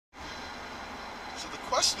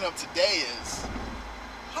question of today is,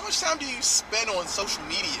 how much time do you spend on social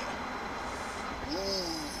media?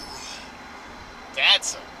 Ooh,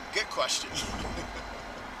 that's a good question.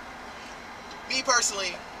 Me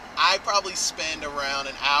personally, I probably spend around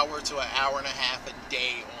an hour to an hour and a half a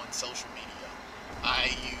day on social media.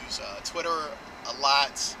 I use Twitter a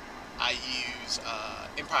lot. I use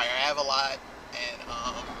Empire Ave a lot, and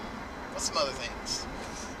what's some other things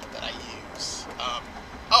that I use?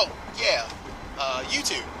 Oh yeah,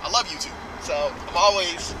 YouTube. I love YouTube. So I'm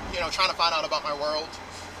always, trying to find out about my world.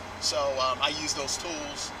 So I use those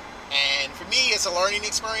tools. And for me, it's a learning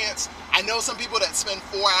experience. I know some people that spend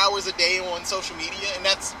 4 hours a day on social media, and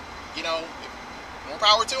that's, more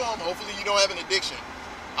power to them. Hopefully you don't have an addiction.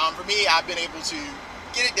 For me, I've been able to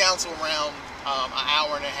get it down to around an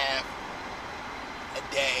hour and a half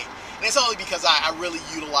a day. And it's only because I really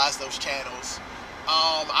utilize those channels.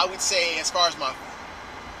 I would say as far as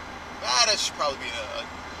that should probably be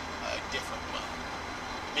a different one.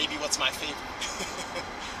 Maybe what's my favorite.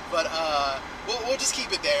 But we'll just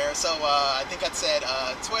keep it there. So I think I said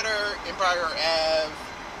Twitter, Empire Ave,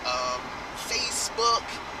 Facebook,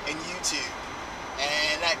 and YouTube.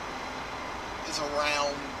 And that is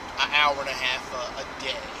around an hour and a half a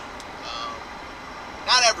day.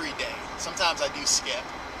 Not every day. Sometimes I do skip.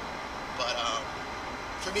 But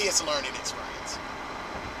for me, it's a learning experience.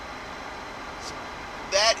 So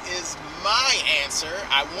that is my answer.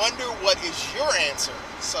 I wonder what is your answer.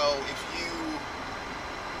 So if you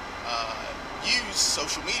use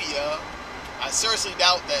social media, I seriously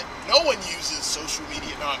doubt that no one uses social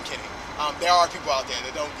media. No, I'm kidding. There are people out there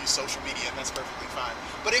that don't use social media, and that's perfectly fine.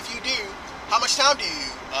 But if you do, how much time do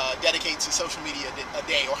you dedicate to social media a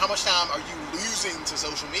day, or how much time are you losing to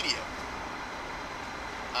social media?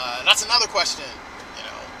 That's another question,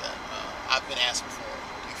 that I've been asked before.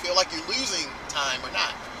 Do you feel like you're losing time or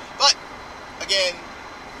not? But again,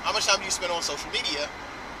 how much time do you spend on social media?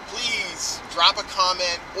 Please drop a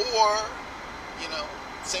comment or,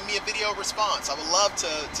 send me a video response. I would love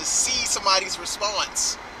to see somebody's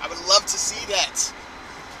response. I would love to see that.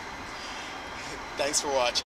 Thanks for watching.